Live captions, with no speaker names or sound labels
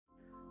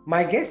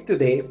My guest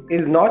today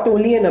is not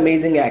only an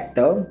amazing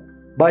actor,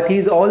 but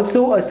he's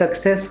also a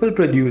successful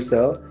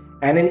producer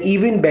and an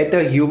even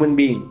better human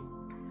being.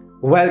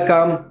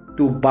 Welcome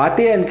to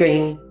Baatein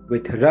Ankahee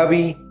with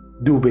Ravie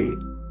Dubey.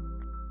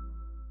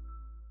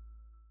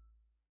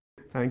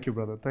 Thank you,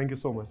 brother. Thank you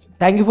so much.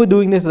 Thank you for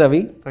doing this,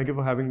 Ravi. Thank you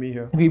for having me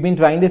here. We've been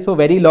trying this for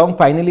very long.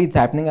 Finally, it's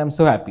happening. I'm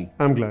so happy.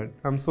 I'm glad.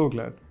 I'm so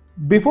glad.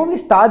 Before we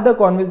start the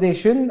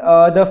conversation,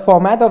 the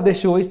format of the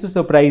show is to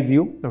surprise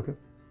you. Okay.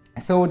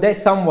 So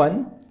there's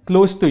someone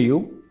close to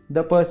you.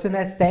 The person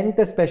has sent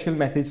a special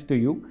message to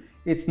you.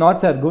 It's not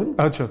Sargun.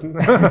 Achha.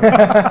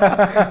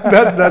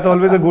 that's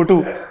always a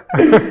go-to.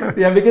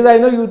 Yeah, because I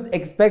know you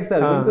expect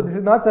Sargun. So this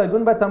is not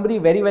Sargun, but somebody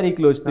very, very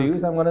close to you.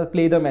 So I'm going to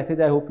play the message.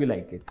 I hope you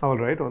like it. All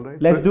right, all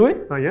right. Let's do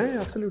it? Yeah,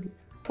 absolutely.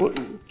 Oh,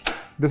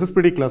 this is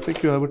pretty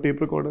classic. You have a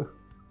tape recorder.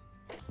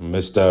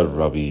 Mr.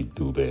 Ravie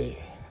Dubey.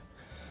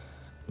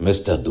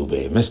 Mr.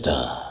 Dubey. Mr.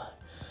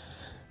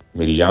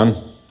 Meri Jaan,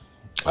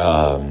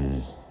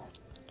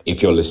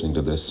 if you're listening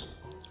to this,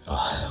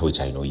 which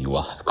I know you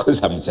are,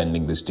 because I'm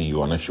sending this to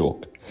you on a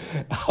show.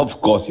 Of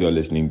course you're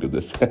listening to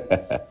this.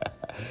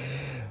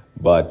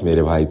 But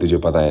मेरे भाई तुझे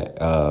पता है,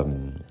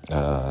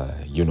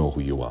 you know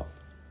who you are.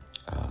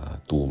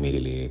 तू मेरे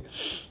लिए,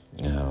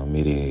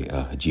 मेरे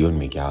जीवन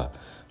में क्या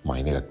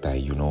मायने रखता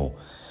है, you know.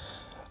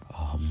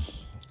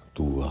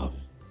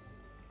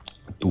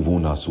 तू वो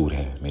नासूर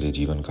है मेरे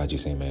जीवन का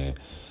जिसे मैं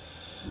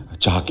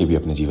चाह के भी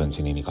अपने जीवन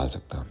से नहीं निकाल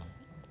सकता.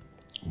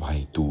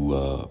 भाई तू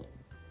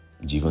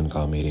जीवन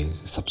का मेरे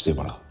सबसे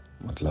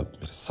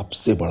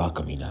बड़ा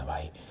कमीना है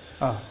भाई.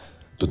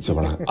 तुझसे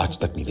बड़ा आज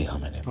तक नहीं देखा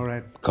मैंने.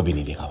 कभी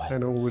नहीं देखा भाई.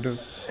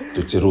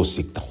 तुझसे रोज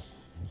सीखता हूँ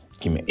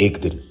कि मैं एक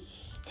दिन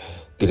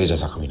तेरे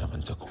जैसा कमीना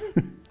बन सकूं.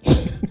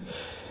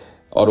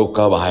 और वो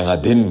कब आएगा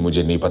दिन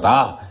मुझे नहीं पता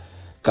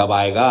कब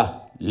आएगा,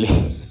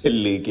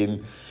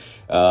 लेकिन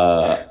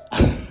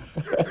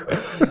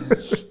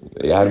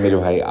यार मेरे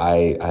भाई,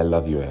 I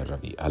love you यार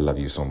Ravi. I love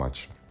you so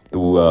much.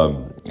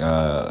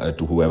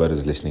 To whoever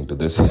is listening to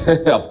this,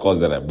 of course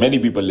there are many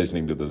people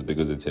listening to this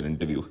because it's an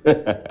interview.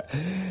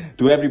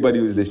 To everybody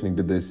who is listening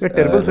to this, a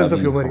terrible sense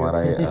of humor.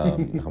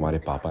 हमारे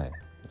पापा हैं.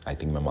 I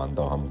think मैं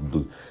मानता हूँ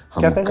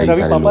हम कई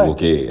सारे लोगों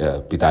के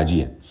पिताजी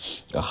हैं.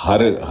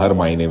 हर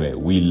महीने में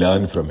we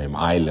learn from him.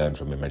 I learn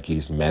from him. At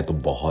least मैं तो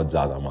बहुत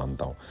ज़्यादा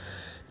मानता हूँ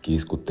कि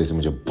इस कुत्ते से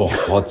मुझे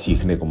बहुत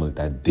सीखने को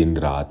मिलता है दिन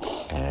रात.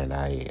 And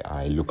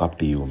I look up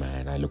to you,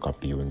 man. I look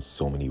up to you in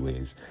so many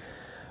ways.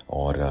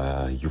 Or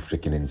you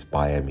freaking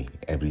inspire me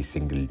every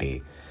single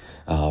day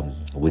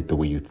with the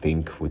way you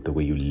think, with the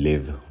way you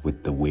live,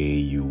 with the way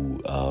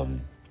you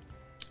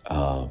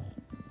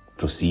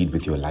proceed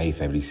with your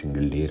life every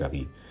single day,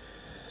 Ravi.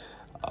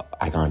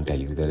 I can't tell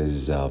you. There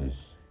is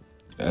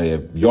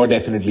you're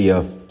definitely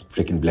a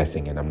freaking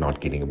blessing, and I'm not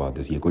kidding about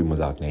this. Ye koi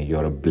mazak nahi.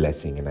 You're a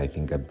blessing, and I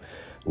think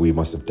we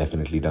must have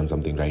definitely done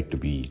something right to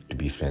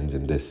be friends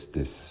in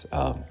this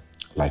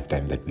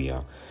lifetime that we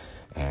are.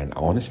 And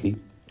honestly,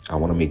 I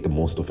want to make the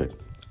most of it.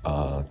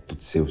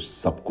 तुझसे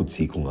सब कुछ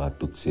सीखूंगा,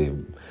 तुझसे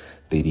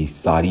तेरी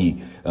सारी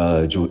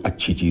जो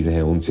अच्छी चीज़ें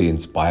हैं उनसे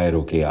इंस्पायर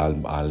होके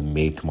I'll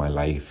make my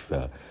life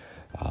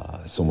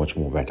so much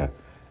more better.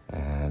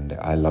 And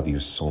I love you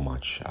so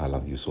much. I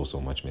love you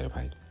so much मेरे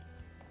भाई.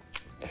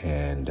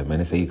 And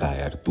मैंने सही कहा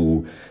यार,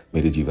 तू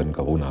मेरे जीवन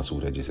का वो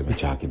नासूर है जिसे मैं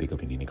चाह के भी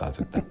कभी नहीं निकाल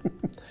सकता.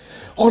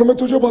 और मैं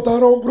तुझे बता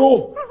रहा हूँ ब्रो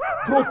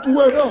तू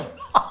है ना,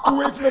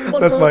 तू एक नंबर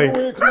का,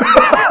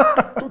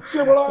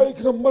 तुझसे बड़ा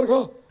एक नंबर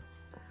का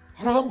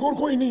हरामखोर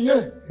कोई नहीं है.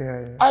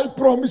 I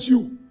promise you.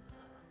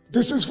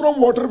 This is from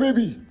water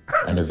baby.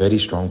 And a very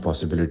strong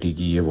possibility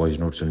कि ये voice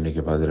note सुनने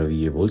के बाद रवि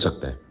ये बोल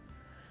सकता है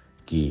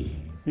कि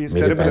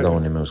मेरे पैदा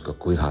होने में उसका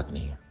कोई हाथ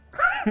नहीं है.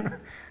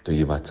 तो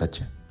ये बात सच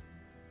है.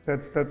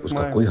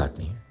 उसका कोई हाथ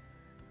नहीं है,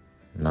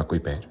 ना कोई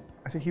पैर.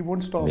 He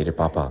won't stop. मेरे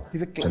पापा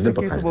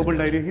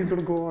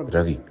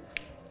रवि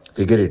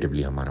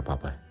फिगरेटिवली हमारा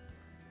पापा है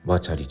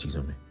बहुत सारी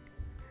चीज़ों में.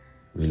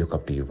 We look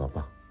up to you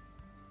पापा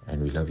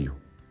and we love you.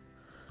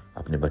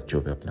 अपने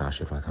बच्चों पे अपना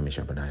आशीर्वाद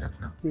हमेशा बनाए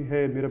रखना.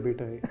 है मेरा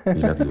बेटा है.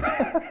 We love you,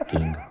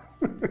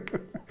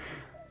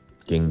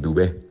 King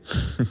Dubey.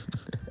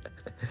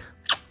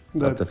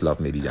 That's love,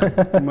 Meri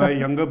Jaan. My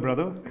younger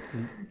brother,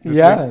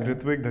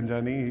 Rithvik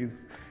Dhanjani.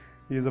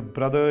 He's a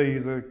brother.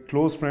 He's a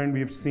close friend.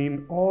 We've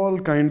seen all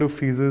kind of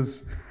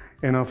phases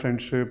in our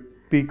friendship,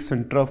 peaks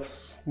and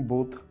troughs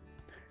both,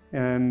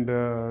 and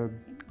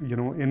you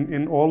know,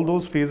 in all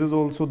those phases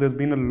also, there's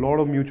been a lot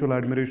of mutual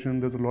admiration.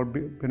 There's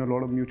been a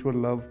lot of mutual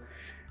love.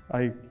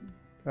 I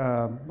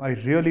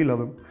really love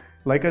him.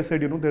 Like I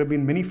said, you know, there have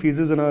been many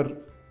phases in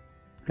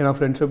our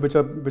friendship which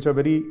are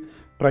very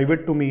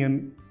private to me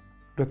and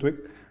Rithvik.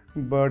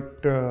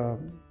 But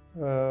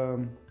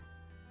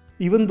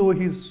even though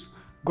he's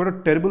got a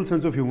terrible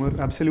sense of humor,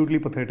 absolutely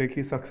pathetic,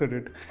 he sucks at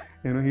it.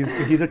 You know,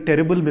 he's a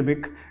terrible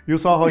mimic. You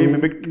saw how he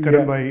mimicked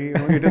Karan Bhai. You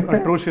know, it is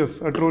atrocious.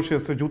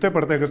 Joote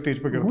padte agar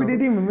stage pe karta. Who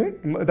did he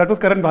mimic? That was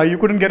Karan Bhai. You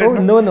couldn't get it.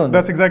 Oh, no.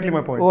 That's exactly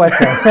my point. Oh,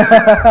 acha.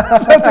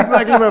 That's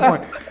exactly my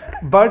point.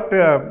 But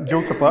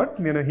jokes apart,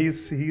 you know,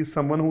 he's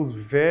someone who's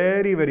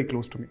very, very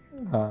close to me.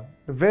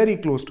 Very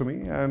close to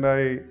me, and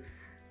I,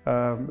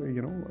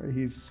 you know,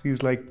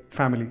 he's like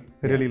family,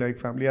 really like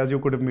family, as you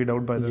could have made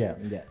out by the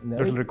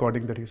little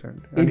recording that he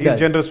sent. And he's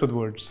generous with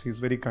words. He's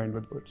very kind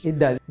with words. It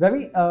does.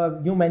 Ravi,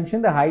 you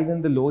mentioned the highs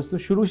and the lows. So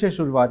शुरू से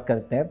शुरुआत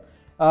करते हैं.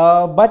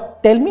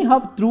 But tell me, how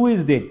true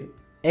is it?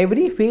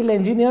 Every failed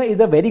engineer is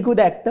a very good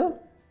actor?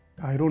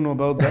 I don't know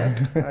about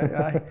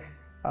that.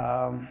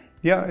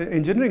 Yeah,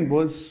 engineering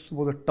was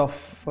a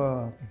tough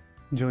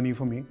journey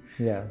for me.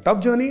 Yeah. Tough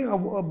journey,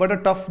 but a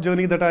tough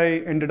journey that I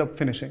ended up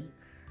finishing.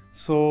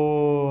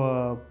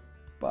 So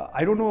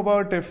I don't know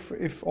about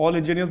if all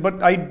engineers, but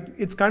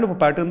it's kind of a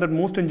pattern that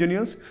most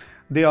engineers,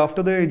 they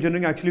after the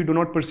engineering actually do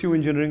not pursue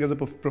engineering as a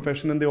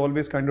profession, and they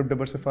always kind of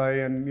diversify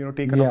and, you know,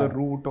 take another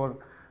route, or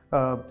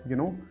you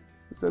know,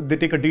 they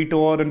take a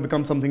detour and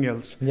become something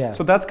else. Yeah.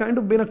 So that's kind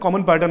of been a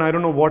common pattern. I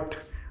don't know what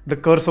the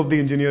curse of the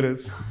engineer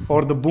is,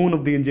 or the boon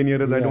of the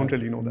engineer is. I don't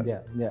really know that.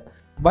 Yeah.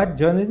 But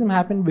journalism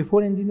happened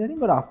before engineering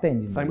or after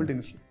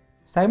engineering?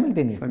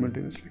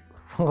 Simultaneously.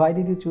 Why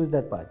did you choose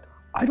that path?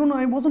 I don't know.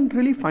 I wasn't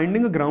really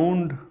finding a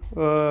ground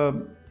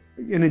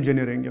in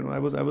engineering. You know, I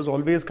was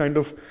always kind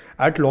of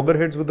at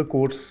loggerheads with the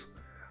course.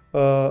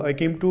 I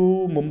came to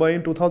Mumbai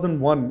in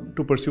 2001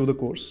 to pursue the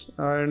course,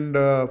 and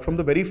from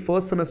the very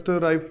first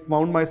semester, I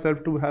found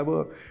myself to have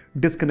a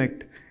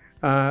disconnect.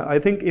 I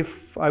think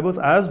if I was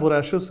as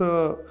voracious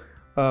a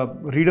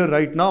reader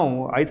right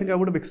now, I think I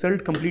would have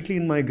excelled completely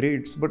in my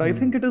grades. But I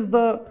think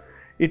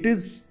it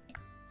is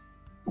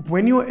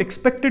when you're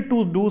expected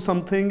to do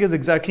something is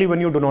exactly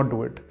when you do not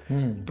do it.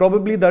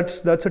 Probably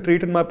that's a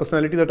trait in my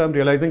personality that I'm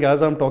realizing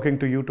as I'm talking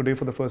to you today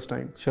for the first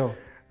time. Sure.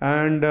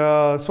 And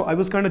so I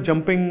was kind of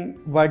jumping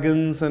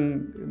wagons,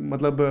 and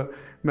मतलब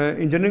मैं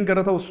engineering कर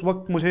रहा था उस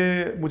वक्त,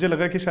 मुझे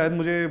लगा कि शायद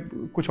मुझे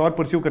कुछ और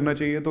परस्यू करना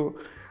चाहिए, तो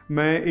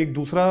मैं एक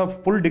दूसरा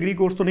फुल डिग्री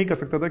कोर्स तो नहीं कर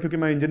सकता था क्योंकि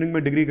मैं इंजीनियरिंग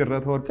में डिग्री कर रहा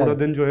था और पूरा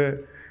दिन जो है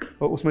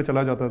उसमें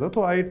चला जाता था.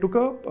 तो आई टुक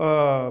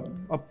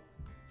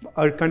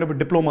a kind of a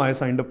diploma I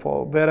signed up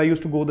for, where I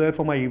used to go there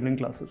for my evening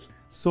classes.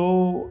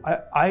 So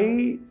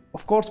I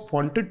of course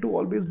wanted to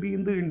always be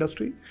in the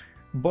industry,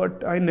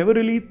 but I never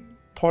really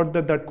thought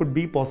that could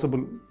be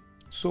possible.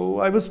 So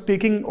I was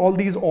taking all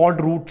these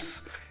odd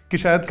routes कि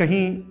शायद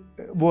कहीं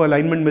वो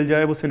alignment मिल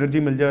जाए, वो synergy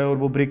मिल जाए, और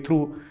वो break through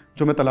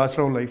जो मैं तलाश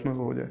रहा हूँ लाइफ में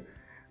वो हो जाए.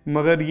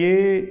 मगर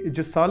ये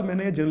जिस साल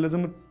मैंने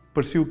जर्नलिज्म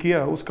परस्यू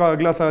किया, उसका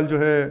अगला साल जो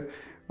है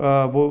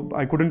वो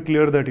I couldn't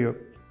clear that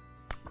year.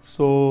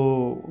 So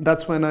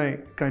that's when I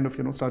kind of,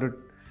 you know, started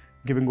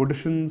giving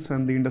auditions,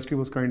 and the industry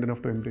was kind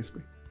enough to embrace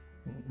me.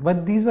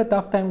 But these were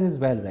tough times as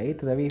well,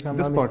 right, Ravi? If I'm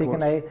not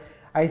mistaken,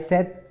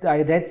 I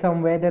read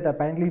somewhere that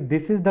apparently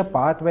this is the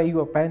part where you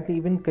apparently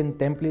even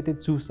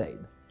contemplated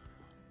suicide.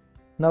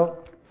 Now,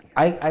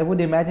 I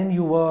would imagine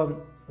you were,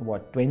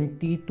 what,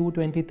 22,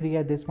 23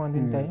 at this point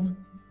in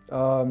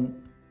time?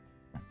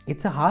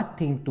 It's a hard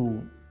thing to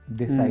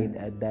decide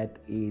at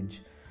that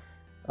age.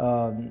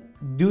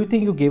 Do you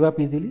think you gave up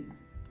easily?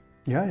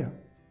 Yeah.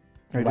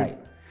 I Why? did.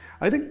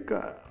 I think,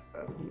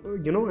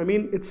 you know, I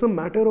mean, it's a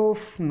matter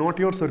of not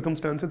your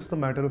circumstance, it's the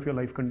matter of your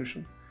life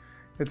condition.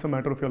 It's a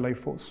matter of your life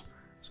force.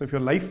 So if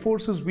your life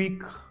force is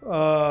weak,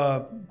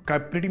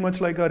 pretty much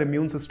like our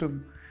immune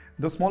system,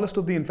 the smallest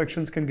of the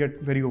infections can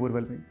get very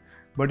overwhelming.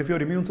 But if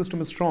your immune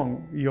system is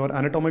strong, your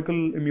anatomical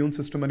immune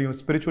system and your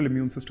spiritual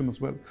immune system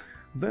as well,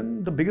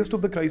 then the biggest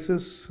of the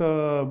crises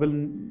will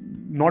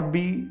not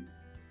be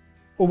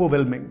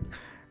overwhelming.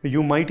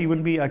 You might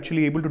even be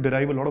actually able to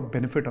derive a lot of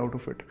benefit out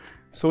of it.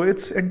 So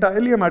it's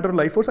entirely a matter of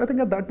life force. I think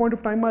at that point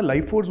of time, my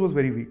life force was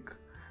very weak.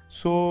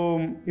 So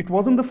it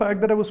wasn't the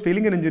fact that I was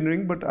failing in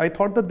engineering, but I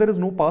thought that there is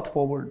no path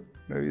forward.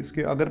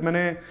 इसके अगर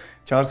मैंने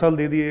 4 साल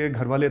दे दिए,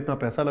 घर वाले इतना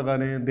पैसा लगा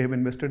रहे हैं, they have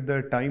invested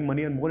their time,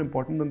 money, and more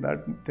important than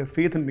that, their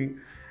faith in me.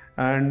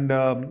 And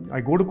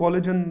I go to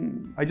college,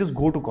 and I just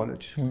go to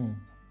college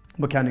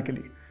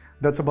mechanically.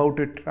 That's about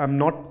it. I'm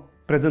not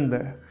present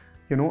there.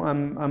 You know,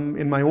 I'm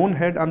in my own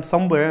head. I'm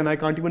somewhere, and I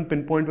can't even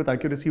pinpoint with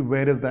accuracy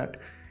where is that.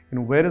 You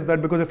know, where is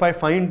that? Because if I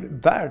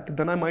find that,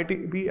 then I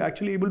might be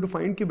actually able to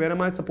find where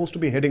am I supposed to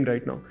be heading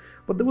right now.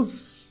 But there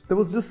was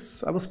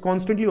this, I was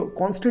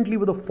constantly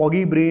with a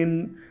foggy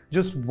brain,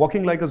 just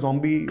walking like a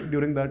zombie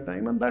during that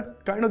time, and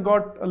that kind of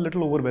got a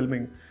little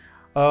overwhelming.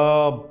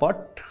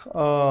 But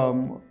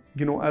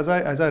you know, as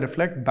I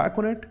reflect back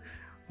on it,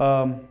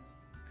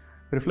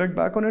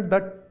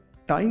 that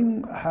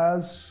time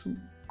has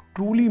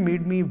truly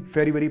made me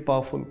very, very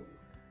powerful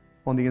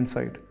on the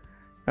inside.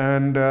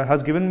 And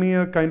has given me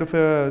a kind of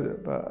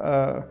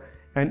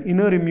an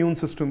inner immune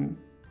system,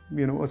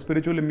 you know, a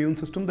spiritual immune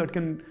system that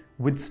can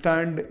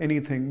withstand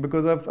anything,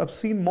 because I've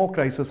seen more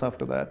crisis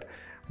after that.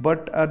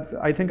 But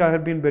I think I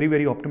have been very,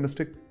 very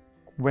optimistic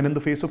when in the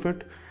face of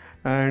it.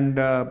 And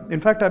in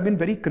fact, I've been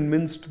very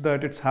convinced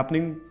that it's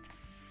happening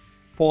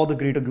for the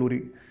greater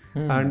glory.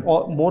 And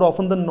more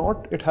often than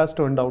not, it has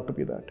turned out to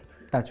be that.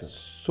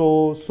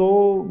 So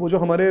वो जो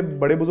हमारे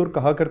बड़े बुजुर्ग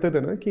कहा करते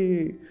थे ना कि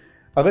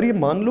अगर ये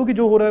मान लो कि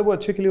जो हो रहा है वो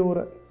अच्छे के लिए हो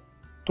रहा है,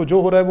 तो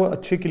जो हो रहा है वो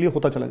अच्छे के लिए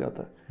होता चला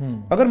जाता है।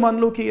 अगर मान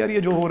लो कि यार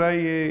ये जो हो रहा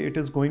है ये it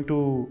is going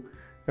to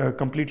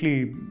completely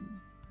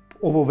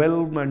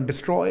overwhelm and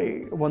destroy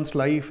one's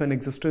life and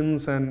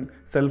existence and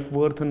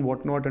self-worth and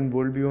whatnot and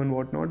worldview and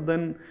whatnot,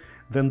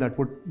 then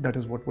that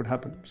is what would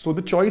happen. So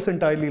the choice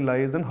entirely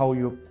lies in how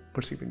you're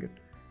perceiving it.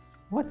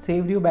 What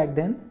saved you back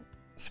then?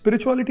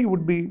 Spirituality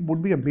would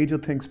be a major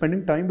thing.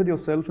 Spending time with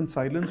yourself in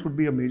silence would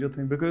be a major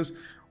thing, because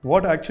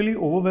what actually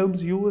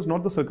overwhelms you is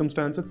not the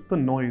circumstance, it's the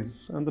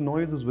noise, and the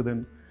noise is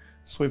within.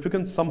 So if you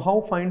can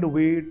somehow find a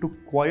way to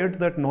quiet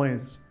that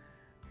noise,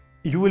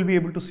 you will be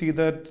able to see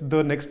that the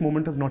next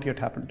moment has not yet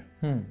happened.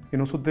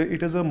 So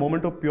it is a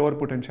moment of pure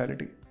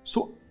potentiality.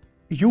 So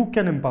you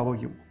can empower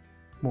you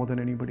more than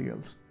anybody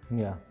else.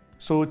 Yeah.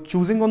 So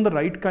choosing on the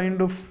right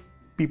kind of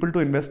people to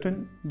invest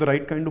in, the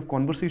right kind of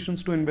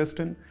conversations to invest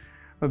in,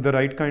 the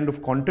right kind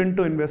of content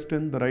to invest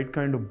in, the right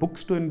kind of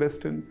books to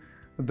invest in,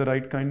 the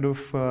right kind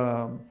of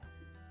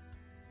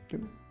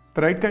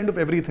the right kind of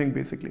everything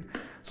basically.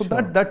 So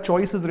sure. that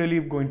choice is really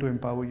going to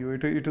empower you.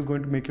 It is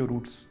going to make your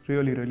roots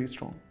really, really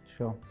strong.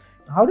 Sure.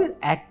 How did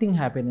acting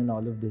happen in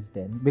all of this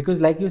then? Because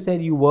like you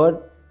said, you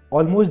were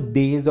almost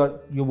dazed, or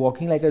you're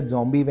walking like a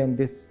zombie when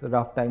this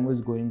rough time was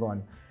going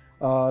on.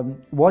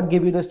 What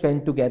gave you the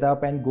strength to get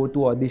up and go to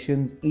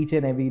auditions each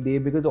and every day?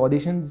 Because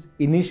auditions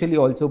initially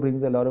also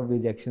brings a lot of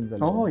rejections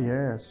along. Oh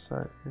yes,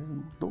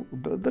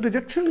 the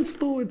rejections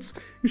though,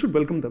 you should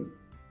welcome them.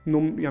 No,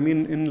 I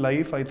mean in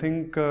life I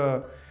think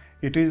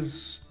it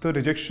is the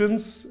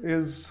rejections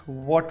is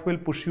what will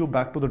push you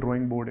back to the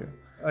drawing board here.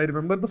 I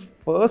remember the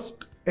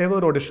first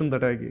ever audition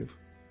that I gave.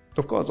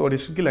 Of course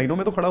audition की लाइनों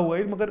में तो खड़ा हुआ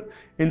है, मगर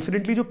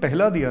incidentally जो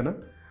पहला दिया ना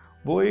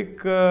वो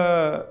एक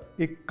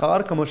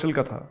कार कमर्शियल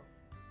का था,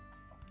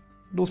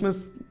 तो उसमें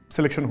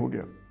सिलेक्शन हो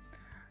गया.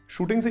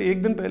 शूटिंग से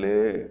एक दिन पहले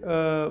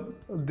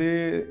they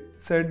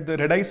said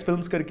red ice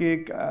films करके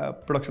एक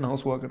प्रोडक्शन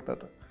हाउस हुआ करता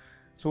था.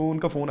 सो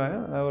उनका फ़ोन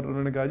आया और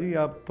उन्होंने कहा जी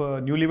आप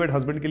न्यूली वेड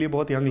हस्बैंड के लिए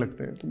बहुत यंग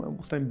लगते हैं. तो मैं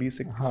उस टाइम 20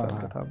 साल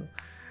का था.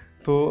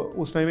 तो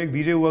उस टाइम एक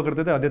वीजे हुआ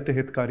करते थे आदित्य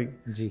हितकारी.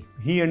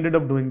 ही ended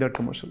up doing that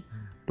commercial.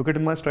 Took it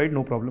in my STRIDE,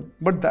 no problem.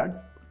 But that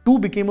too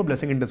became a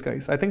blessing in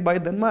disguise. I think by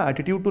then my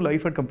attitude to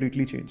life had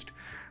completely changed,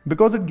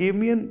 because it gave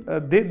me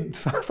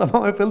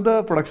somehow I felt the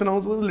production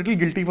house was a little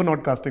guilty for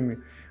not casting me.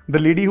 The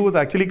lady who was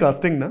actually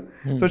casting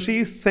so she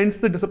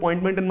sensed the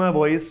disappointment in my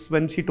voice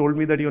when she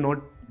told me that you're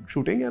not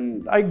shooting,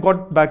 and I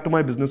got back to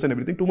my business and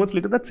everything. 2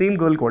 months later that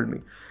same girl called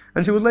me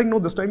and she was like,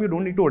 no, this time you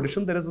don't need to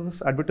audition, there is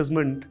this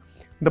advertisement,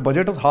 the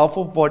budget is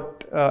half of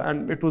what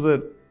and it was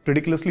a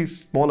ridiculously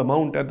small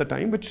amount at the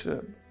time, which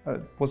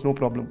was no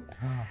problem.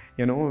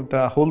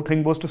 The whole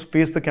thing was to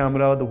face the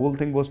camera, the whole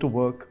thing was to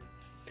work,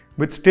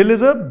 which still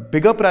is a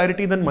bigger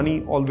priority than money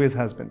always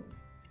has been.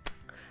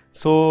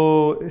 So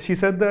she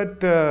said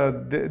that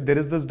there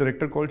is this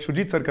director called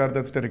Shujit Sarkar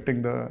that's directing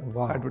the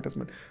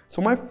advertisement.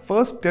 So my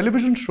first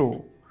television show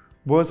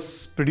was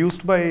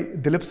produced by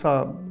Dilip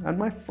Saab, and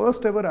my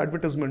first ever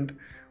advertisement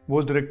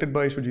was directed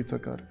by Shujit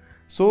Sarkar.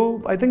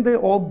 So I think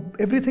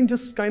everything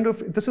just kind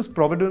of, this is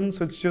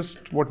providence, it's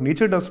just what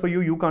nature does for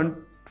you, you can't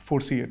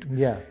foresee it.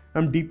 Yeah.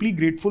 I'm deeply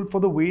grateful for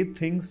the way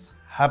things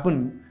happen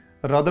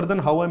rather than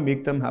how I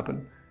make them happen.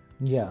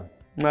 Yeah.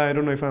 I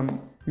don't know if I'm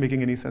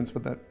making any sense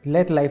with that.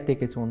 Let life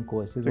take its own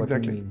course is what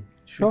you mean.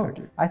 Sure.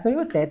 Exactly. I saw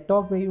your TED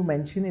talk where you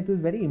mentioned it was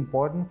very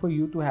important for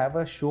you to have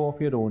a show of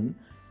your own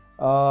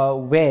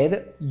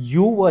where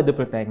you were the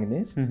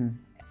protagonist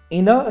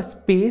in a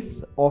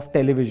space of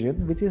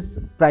television which is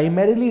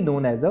primarily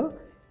known as a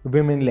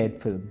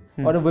women-led film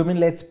or a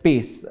women-led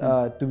space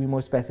to be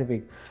more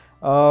specific.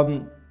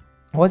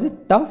 Was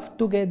it tough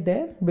to get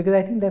there? Because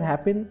I think that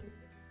happened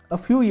a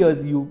few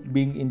years you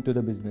being into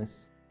the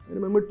business. I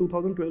remember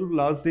 2012,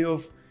 last day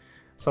of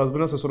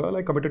Sasbana Sasural,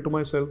 I committed to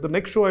myself, the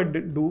next show I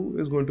do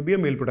is going to be a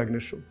male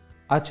protagonist show.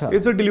 Achha.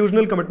 It's a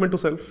delusional commitment to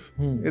self.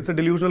 It's a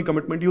delusional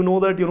commitment. You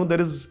know that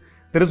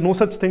there is no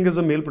such thing as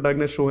a male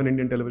protagonist show in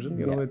Indian television.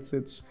 You know, it's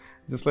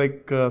just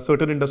like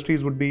certain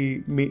industries would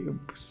be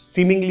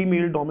seemingly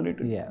male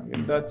dominated. Yeah.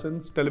 In that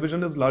sense,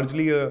 television is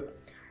largely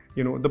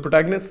the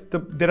protagonist,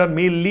 there are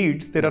male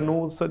leads, there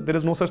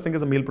is no such thing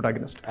as a male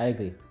protagonist. I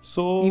agree.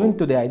 So even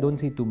today, I don't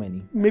see too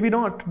many. Maybe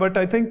not, but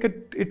I think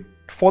it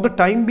for the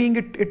time being,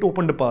 it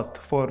opened a path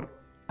for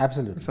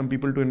absolutely some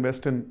people to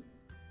invest in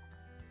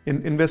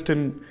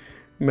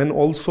men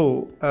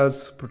also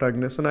as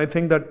protagonists. And I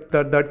think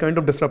that kind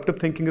of disruptive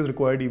thinking is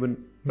required even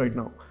right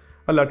now,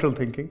 a lateral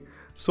thinking.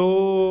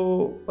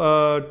 So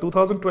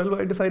 2012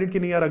 I decided कि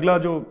नहीं यार, अगला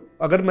जो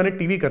अगर मैंने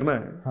TV करना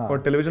है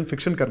और टेलीविजन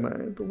फिक्शन करना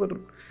है तो फिर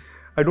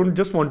I don't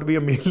just want to be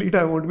a male lead,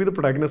 I want to be the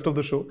protagonist of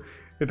the show.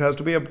 It has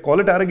to be,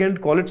 call it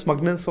arrogant, call it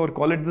smugness, or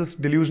call it this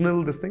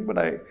delusional, this thing. But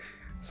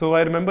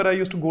I remember I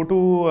used to go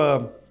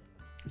to,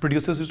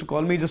 producers used to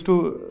call me just to,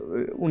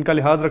 उनका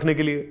लिहाज रखने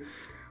के लिए,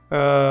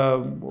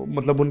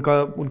 मतलब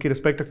उनकी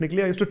respect रखने के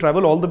लिए. I used to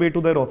travel all the way to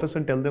their office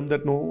and tell them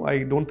that no,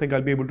 I don't think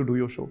I'll be able to do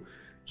your show.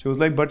 She was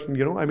like, but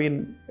I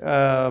mean,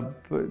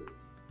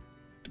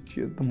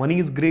 the money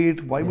is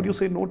great, why would you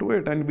say no to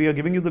it? And we are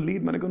giving you the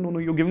lead. मैंने कहा no,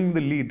 you're giving me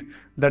the lead.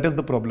 That is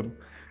the problem.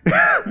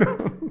 No,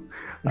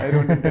 I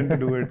don't intend to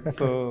do it.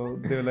 So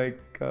they were like,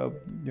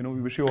 you know,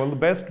 we wish you all the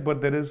best,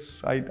 but there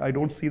is, I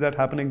don't see that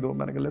happening though.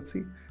 Man, let's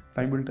see,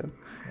 time will tell.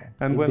 Yeah.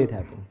 And it did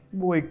happen.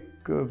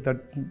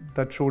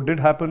 That show did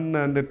happen,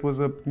 and it was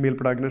a male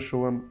protagonist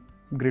show. I'm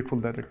grateful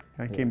that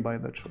I came by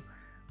that show.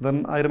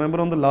 Then I remember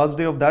on the last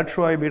day of that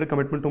show, I made a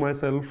commitment to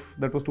myself.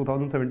 That was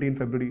 2017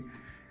 February.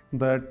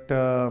 That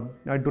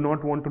I do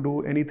not want to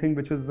do anything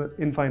which is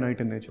infinite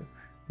in nature,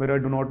 where I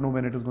do not know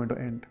when it is going to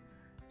end.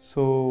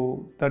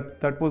 So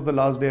that was the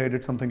last day I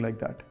did something like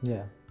that.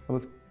 Yeah. I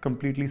was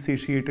completely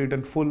satiated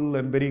and full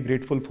and very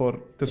grateful for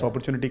this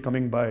opportunity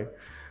coming by.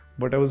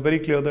 But I was very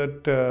clear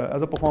that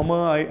as a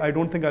performer, I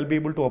don't think I'll be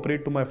able to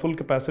operate to my full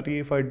capacity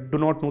if I do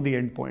not know the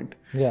end point.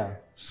 Yeah.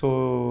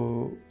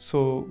 So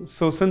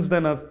since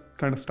then I've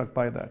kind of stuck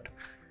by that.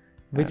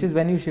 Which is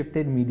when you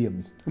shifted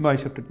mediums. I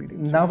shifted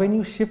mediums. Now when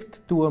you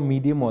shift to a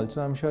medium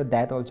also, I'm sure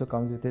that also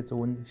comes with its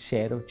own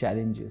share of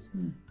challenges.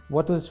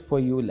 What was for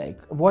you like?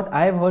 What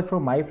I've heard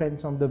from my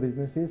friends from the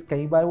business is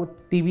कई बार वो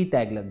TV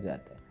tag लग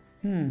जाता है.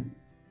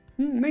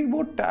 नहीं,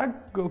 वो tag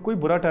कोई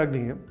बुरा tag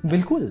नहीं है.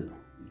 बिल्कुल.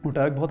 वो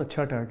टैग बहुत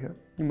अच्छा टैग है.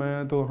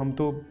 हम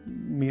तो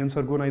me and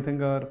Sargun, I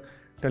think our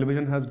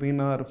television has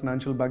been our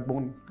financial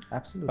backbone.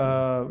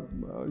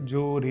 Absolutely.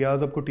 जो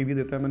रियाज आपको टीवी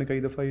देता है, मैंने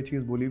कई दफ़ा ये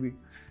चीज़ बोली भी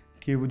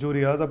कि जो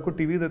रियाज आपको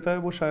टीवी देता है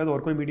वो शायद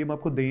और कोई मीडियम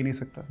आपको दे ही नहीं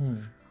सकता.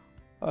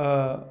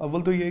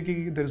 अव्वल तो ये है कि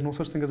there is no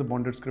such thing as a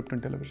bonded script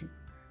in television.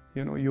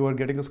 You know, you are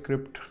getting a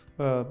script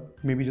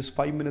maybe just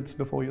 5 minutes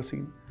before your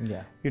scene.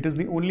 Yeah. It is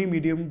the only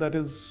medium that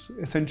is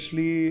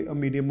essentially a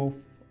medium of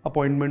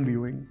appointment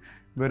viewing,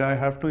 where I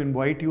have to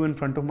invite you in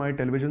front of my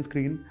television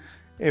screen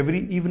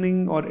every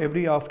evening or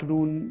every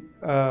afternoon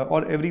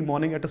or every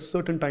morning at a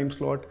certain time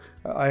slot.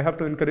 I have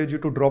to encourage you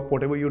to drop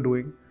whatever you're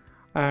doing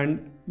and,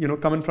 you know,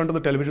 come in front of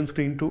the television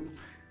screen to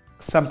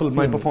sample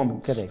my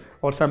performance. Correct.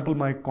 Or sample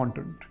my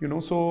content, you know.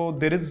 So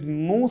there is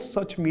no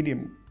such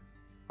medium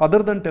other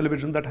than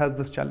television that has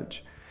this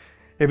challenge.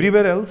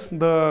 Everywhere else,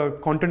 the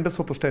content is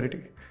for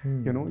posterity.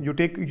 You know, you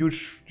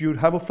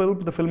have a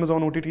film, the film is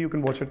on OTT, you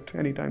can watch it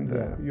anytime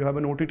there. You have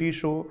an OTT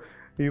show,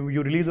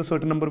 you release a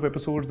certain number of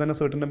episodes, then a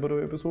certain number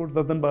of episodes,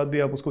 10 दिन बाद भी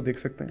आप उसको देख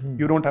सकते हैं.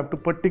 You don't have to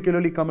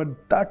particularly come at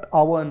that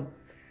hour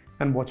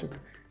and watch it.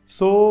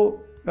 So,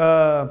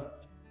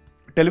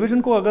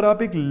 television को अगर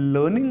आप एक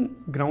लर्निंग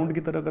ग्राउंड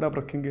की तरह अगर आप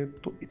रखेंगे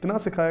तो इतना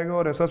सिखाएगा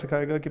और ऐसा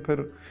सिखाएगा कि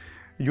फिर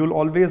you will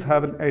always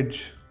have an as.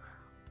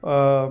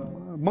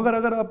 मगर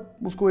अगर आप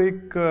उसको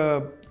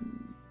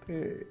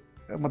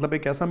मतलब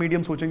एक ऐसा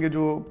मीडियम सोचेंगे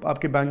जो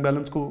आपके बैंक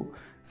बैलेंस को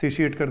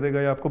सेशिएट कर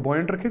देगा या आपको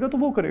बॉयंट रखेगा तो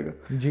वो करेगा.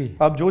 जी.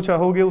 आप जो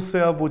चाहोगे उससे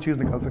आप वो चीज़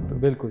निकाल सकते हो.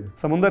 बिल्कुल.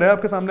 समुंदर है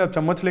आपके सामने, आप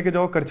चम्मच लेके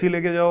जाओ, करछी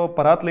लेके जाओ,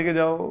 परात लेके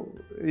जाओ,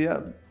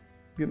 या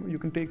you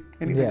can take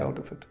anything out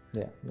of it.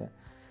 Yeah.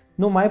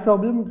 No, my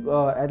problem,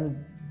 and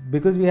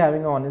because we're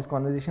having an honest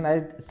conversation,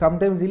 I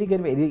sometimes really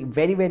get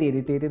very, very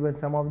irritated when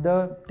some of the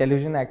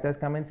television actors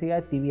come and say, "Yeah,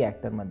 TV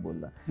actor mat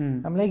bolna."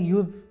 I'm like,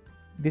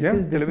 this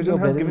is your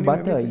bread and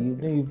butter.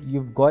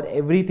 You've got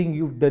everything.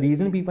 The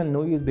reason people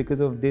know you is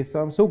because of this.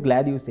 So I'm so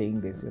glad you're saying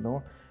this. You know,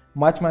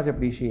 much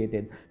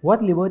appreciated.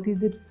 What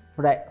liberties did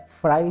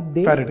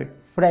Farradday?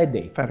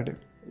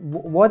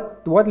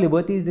 What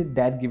liberties did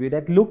that give you?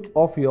 That look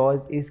of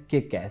yours is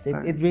kick-ass.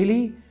 It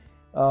really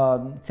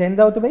sends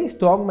out a very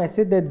strong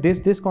message that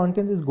this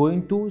content is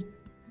going to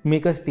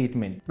make a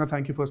statement. Now,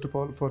 thank you first of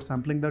all for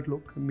sampling that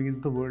look. It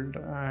means the world,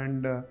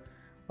 and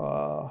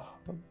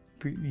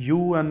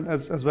you and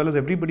as well as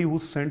everybody who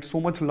sent so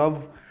much love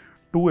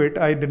to it.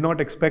 I did not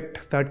expect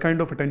that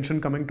kind of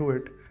attention coming to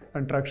it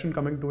and traction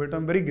coming to it.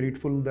 I'm very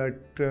grateful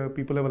that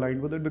people have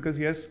aligned with it, because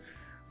yes,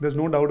 there's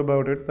no doubt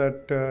about it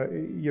that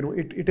you know,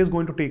 it is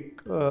going to take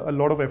a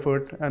lot of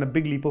effort and a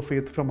big leap of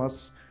faith from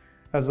us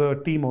as a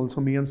team, also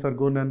me and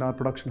Sargun and our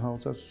production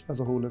house as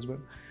a whole as well.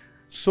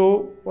 So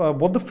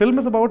what the film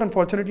is about,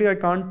 unfortunately I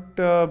can't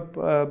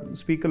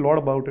speak a lot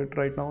about it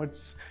right now.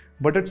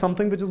 But it's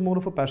something which is more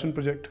of a passion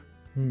project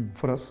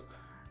for us,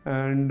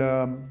 and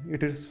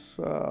it is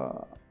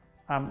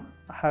I'm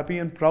happy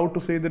and proud to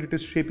say that it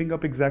is shaping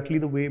up exactly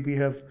the way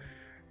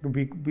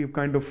we've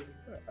kind of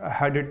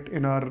had it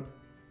in our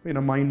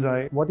mind's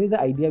eye. What is the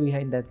idea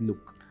behind that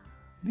look?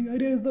 The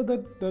idea is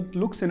that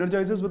look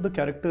synergizes with the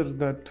character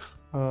that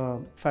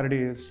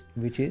Farradday is.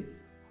 Which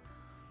is?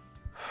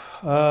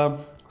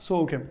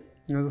 Okay,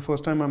 this is the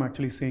first time I'm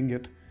actually saying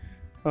it.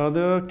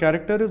 The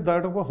character is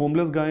that of a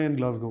homeless guy in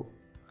Glasgow.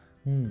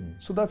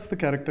 So that's the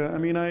character. I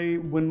mean,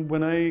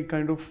 when I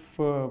kind of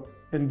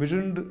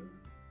envisioned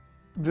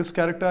this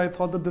character, I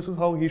thought that this is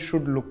how he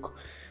should look.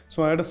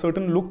 So I had a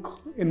certain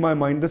look in my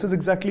mind. This is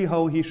exactly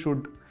how he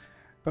should,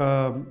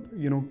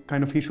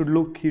 he should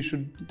look. He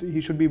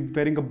should be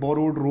wearing a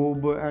borrowed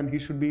robe, and he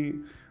should be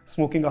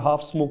smoking a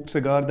half-smoked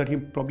cigar that he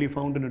probably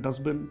found in a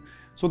dustbin.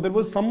 So there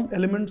was some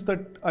elements that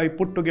I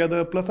put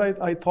together. Plus,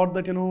 I thought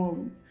that,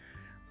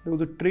 there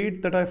was a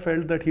trait that I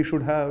felt that he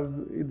should have,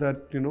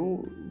 that,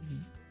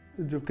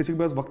 जब किसी के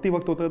पास वक्त ही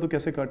वक्त होता है तो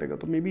कैसे काटेगा?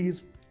 तो maybe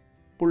he's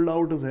pulled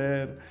out his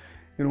hair,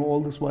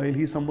 all this while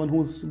he's someone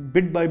who's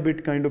bit by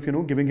bit kind of,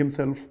 giving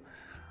himself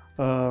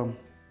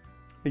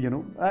You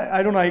know,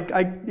 I don't know.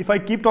 If I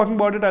keep talking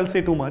about it, I'll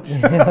say too much.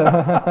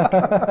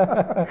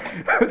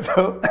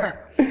 so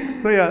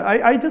yeah,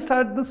 I just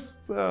had this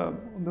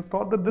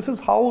thought that this is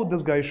how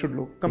this guy should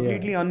look,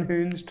 completely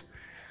unhinged,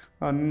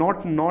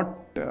 not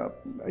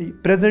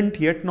present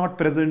yet not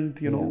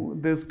present. You know,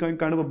 there's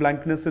kind of a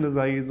blankness in his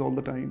eyes all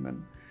the time,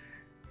 and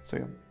so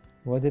yeah.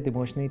 Was it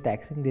emotionally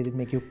taxing? Did it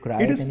make you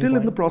cry? It is still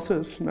in the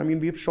process. I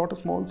mean, we've shot a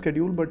small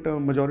schedule, but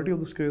majority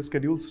of the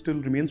schedule still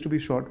remains to be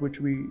shot,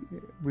 which we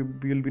will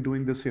be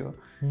doing this year,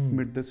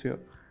 mid this year.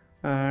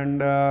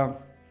 And the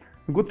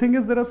good thing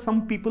is there are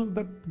some people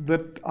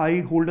that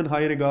I hold in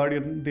high regard,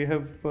 and they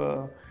have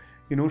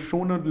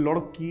shown a lot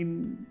of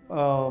keen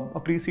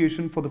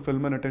appreciation for the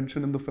film and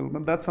attention in the film,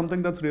 and that's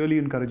something that's really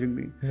encouraging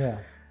me. Yeah.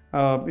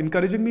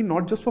 Encouraging me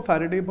not just for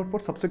Farradday, but for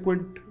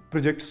subsequent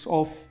projects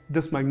of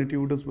this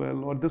magnitude as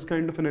well, or this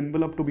kind of an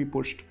envelope to be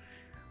pushed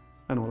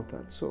and all of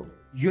that. So,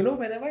 you know,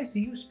 whenever I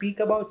see you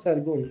speak about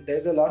Sargun,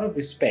 there's a lot of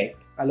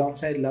respect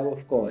alongside love,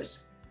 of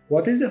course.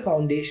 What is the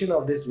foundation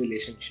of this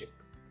relationship?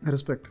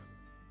 Respect.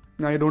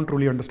 I don't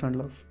truly understand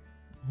love.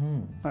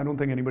 I don't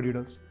think anybody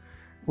does.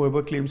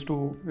 Whoever claims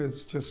to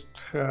is just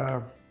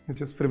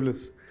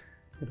frivolous.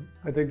 You know,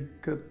 I think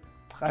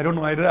I don't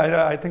know.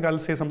 I think I'll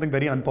say something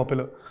very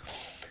unpopular.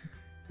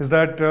 Is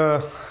that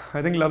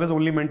I think love is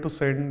only meant to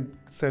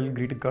sell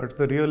greeting cards.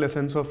 The real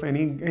essence of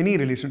any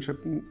relationship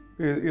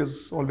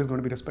is always going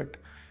to be respect.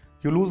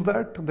 You lose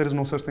that, there is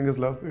no such thing as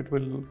love.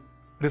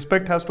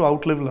 Respect has to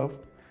outlive love.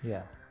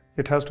 Yeah.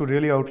 It has to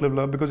really outlive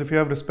love, because if you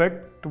have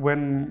respect,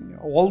 when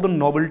all the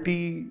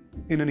novelty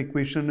in an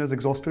equation is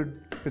exhausted,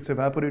 it's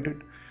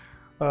evaporated,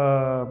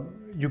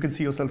 you can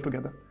see yourself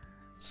together.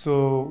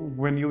 So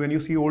when you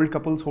see old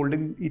couples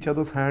holding each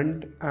other's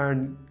hand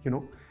and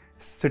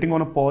sitting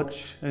on a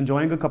porch,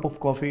 enjoying a cup of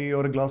coffee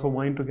or a glass of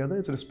wine together,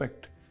 it's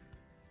respect.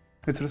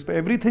 It's respect.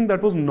 Everything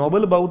that was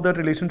novel about that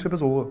relationship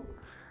is over.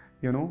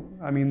 You know,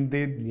 I mean,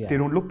 they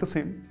don't look the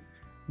same.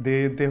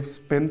 They've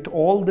spent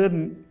all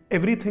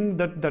everything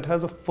that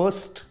has a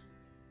first,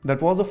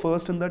 that was a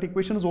first in that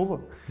equation is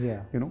over.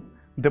 Yeah. You know,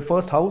 their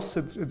first house,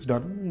 it's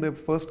done. Their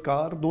first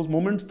car, those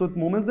moments that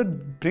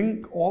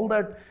bring all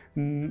that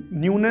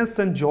newness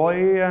and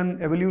joy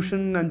and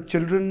evolution and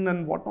children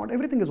and whatnot,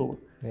 everything is over.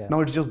 Yeah.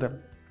 Now it's just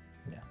them.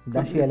 Yeah.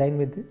 Does she align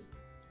with this?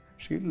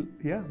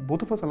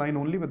 Both of us align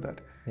only with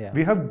that. Yeah.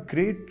 We have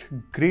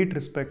great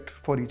respect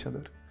for each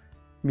other.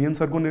 Me and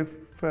Sargun,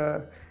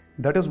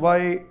 that is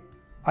why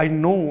I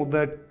know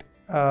that,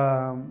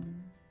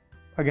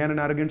 again an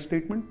arrogant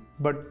statement,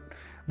 but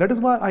that is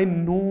why I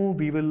know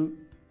we will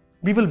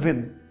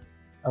win.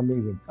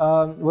 Amazing.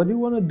 What do you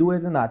want to do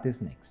as an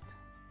artist next?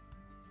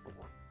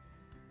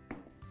 I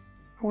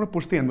want to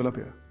push the envelope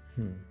here.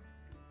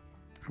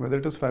 Whether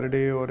it is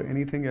Farradday or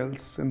anything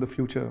else in the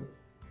future,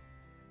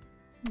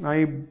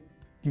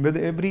 with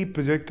every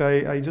project,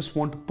 I just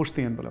want to push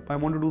the envelope. I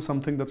want to do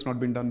something that's not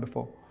been done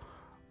before,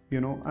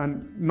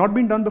 and not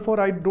been done before.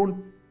 I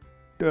don't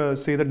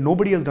say that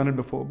nobody has done it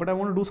before, but I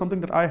want to do something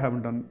that I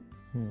haven't done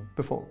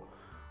before.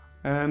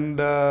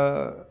 And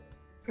I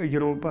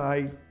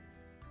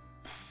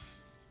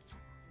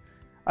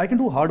can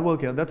do hard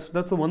work. Yeah, that's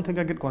the one thing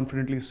I can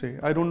confidently say.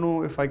 I don't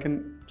know if I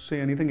can say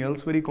anything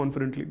else very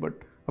confidently, but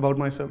about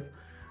myself.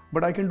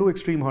 But I can do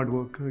extreme hard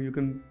work. You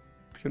can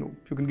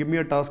give me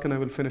a task and I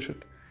will finish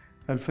it.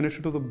 I'll finish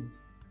it to the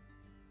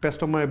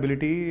best of my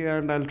ability,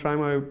 and I'll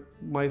try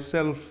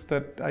myself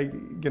that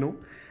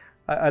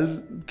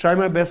I'll try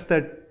my best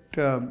that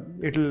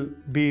it'll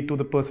be to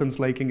the person's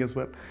liking as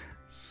well.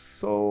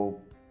 So,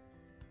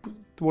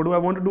 what do I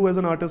want to do as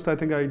an artist? I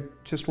think I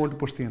just want to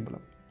push the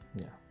envelope.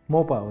 Yeah,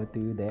 more power to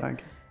you there. Thank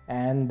you.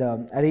 And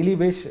I really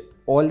wish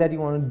all that you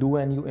want to do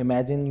and you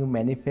imagine, you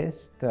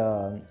manifest,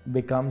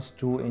 becomes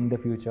true in the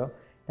future.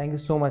 Thank you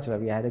so much,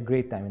 Ravie. I had a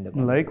great time in the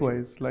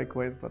conversation.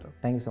 Likewise, brother.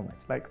 Thank you so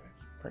much. Likewise.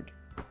 Thank you.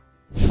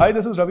 Hi,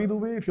 this is Ravie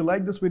Dubey. If you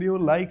like this video,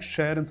 like,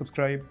 share and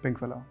subscribe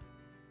Pinkvilla.